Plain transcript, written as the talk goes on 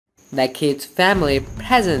The Kids Family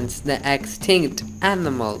presents the extinct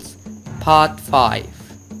animals. Part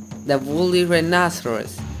 5. The woolly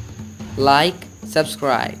rhinoceros. Like,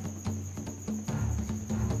 subscribe.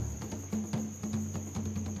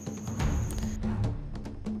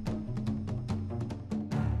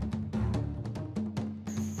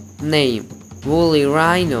 Name: woolly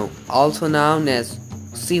rhino, also known as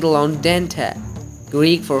Coelodonta,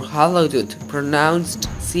 Greek for hollow tooth, pronounced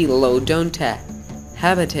Coelodonta.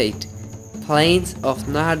 Habitat: plains of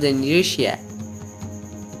northern Russia.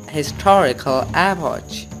 Historical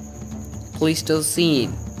epoch: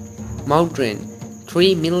 Pleistocene, modern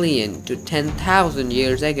 3 million to 10,000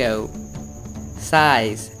 years ago.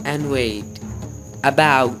 Size and weight: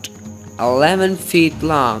 about 11 feet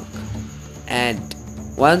long and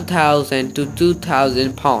 1,000 to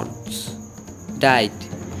 2,000 pounds. Diet: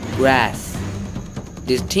 grass.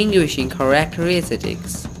 Distinguishing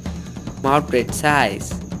characteristics: moderate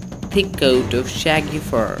size, thick coat of shaggy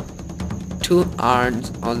fur, 2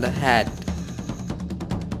 horns on the head.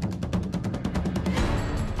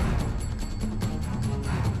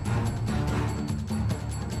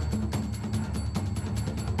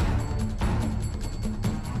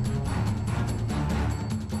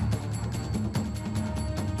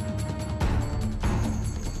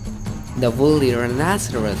 The woolly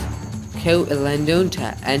rhinoceros,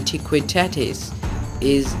 Coelodonta antiquitatis,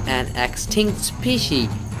 is an extinct species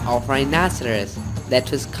of rhinoceros that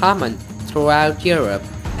was common throughout Europe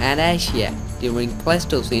and Asia during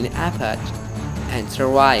Pleistocene epoch and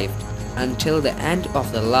survived until the end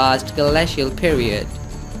of the last glacial period.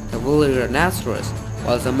 The woolly rhinoceros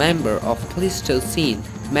was a member of Pleistocene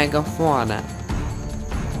megafauna.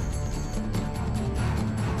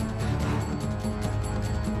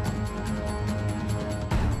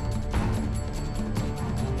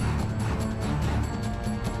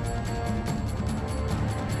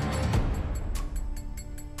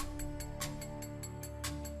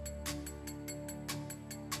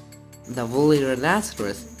 The woolly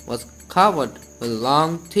rhinoceros was covered with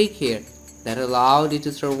long, thick hair that allowed it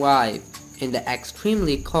to survive in the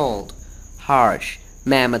extremely cold, harsh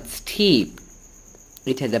mammoth steppe.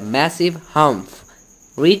 It had a massive hump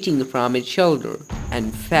reaching from its shoulder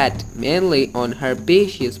and fed mainly on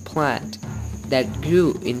herbaceous plant that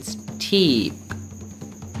grew in steppe.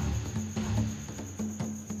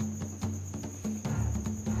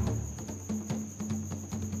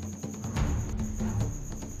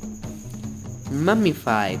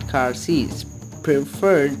 Mummified carcasses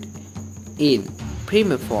preferred in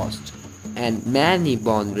permafrost, and many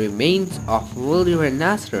bone remains of woolly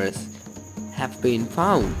rhinoceros have been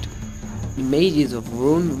found. Images of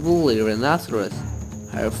ruined woolly rhinoceros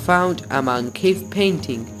are found among cave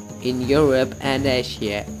paintings in Europe and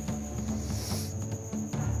Asia.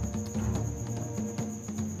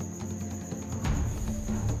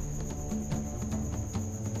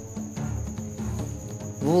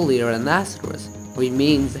 Woolly rhinoceros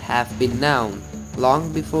remains have been known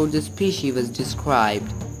long before the species was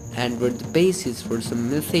described and were the basis for some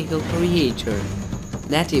mythical creature.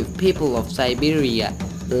 Native people of Siberia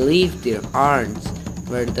believed their horns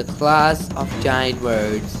were the claws of giant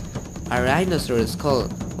birds. A rhinoceros skull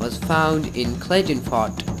was found in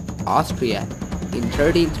Klagenfurt, Austria in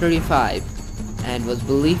 1335 and was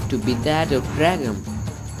believed to be that of dragon.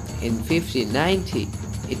 In 1590,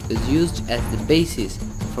 it was used as the basis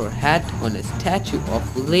for head on a statue of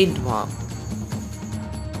Lindworm.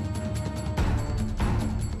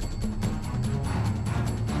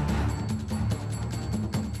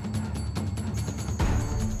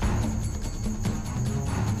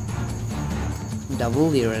 The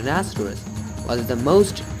woolly rhinoceros was the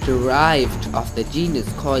most derived of the genus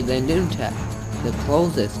Coelodonta. The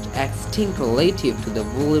closest extinct relative to the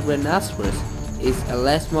woolly rhinoceros is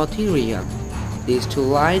Elasmotherium. These two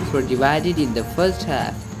lines were divided in the first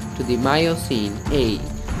half to the Miocene A,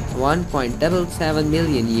 1.77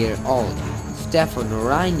 million year old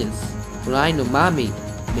Stephanorhinus. Rhinomami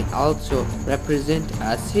may also represent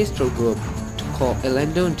a sister group to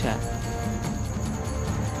Coelodonta.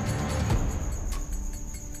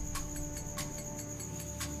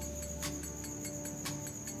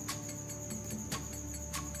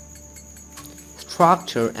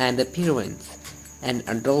 Structure and appearance: an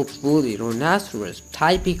adult woolly rhinoceros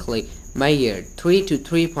typically measured 3 to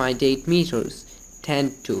 3.8 meters,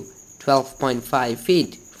 10 to 12.5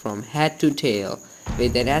 feet from head to tail,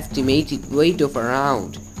 with an estimated weight of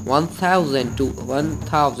around 1,000 to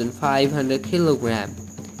 1,500 kg,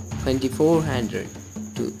 2,400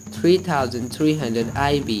 to 3,300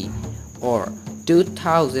 IB, or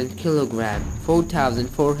 2,000 kg,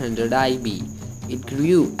 4,400 IB. It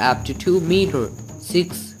grew up to 2 meters,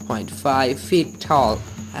 6 6.5 feet tall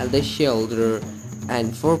at the shoulder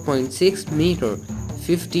and 4.6 meter,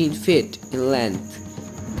 15 feet in length,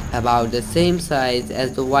 about the same size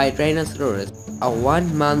as the white rhinoceros. A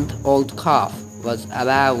 1-month-old calf was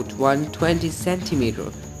about 120 centimeter,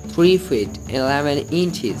 3 feet 11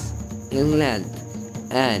 inches in length,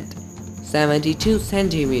 and 72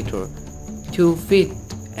 centimeter, 2 feet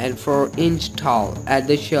and 4 inches tall at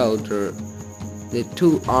the shoulder. The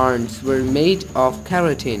two horns were made of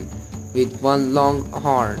keratin, with one long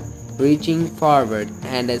horn reaching forward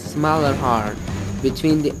and a smaller horn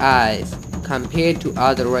between the eyes. Compared to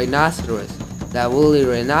other rhinoceros, the woolly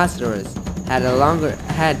rhinoceros had a longer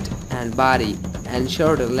head and body and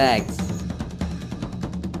shorter legs.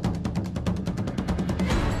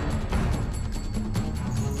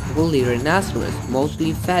 Woolly rhinoceros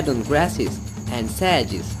mostly fed on grasses and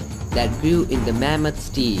sedges that grew in the mammoth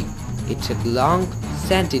steppe. It had long,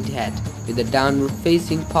 slanted head with a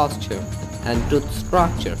downward-facing posture and tooth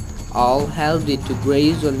structure all helped it to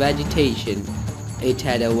graze on vegetation. It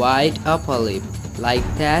had a wide upper lip like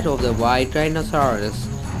that of the white rhinoceros,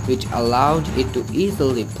 which allowed it to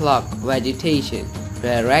easily pluck vegetation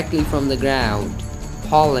directly from the ground.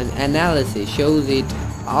 Pollen analysis shows it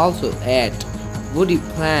also ate woody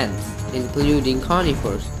plants including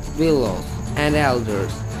conifers, willows, and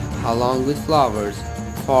alders, along with flowers,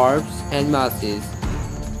 forbs, and mosses.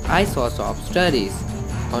 Isotope studies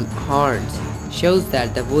on horns shows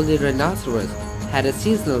that the woolly rhinoceros had a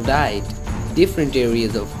seasonal diet. Different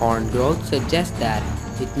areas of horn growth suggest that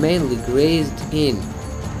it mainly grazed in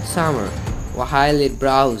summer, while it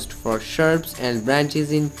browsed for shrubs and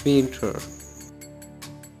branches in winter.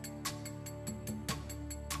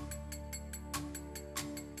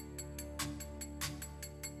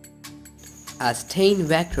 A stain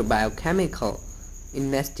vector biochemical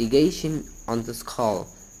investigation on the skull,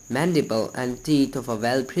 mandible, and teeth of a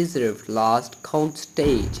well-preserved lost cold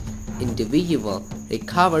stage individual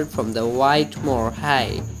recovered from the Whitmore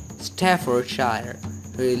High, Staffordshire,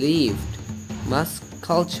 relieved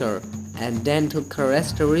musculature and dental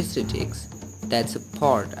characteristics that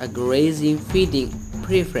support a grazing feeding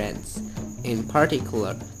preference. In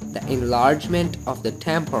particular, the enlargement of the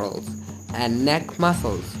temporals and neck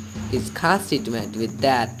muscles is consistent with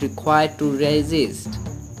that required to resist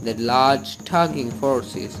the large tugging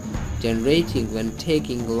forces generating when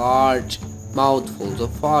taking large mouthfuls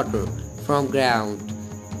of water from ground.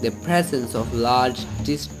 The presence of large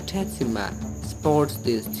dystachyma supports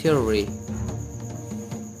this theory.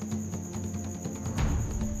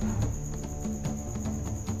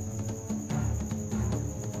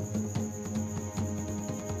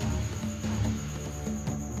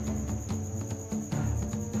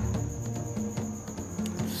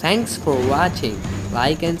 Thanks for watching.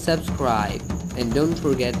 Like and subscribe, and don't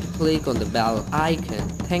forget to click on the bell icon.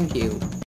 Thank you.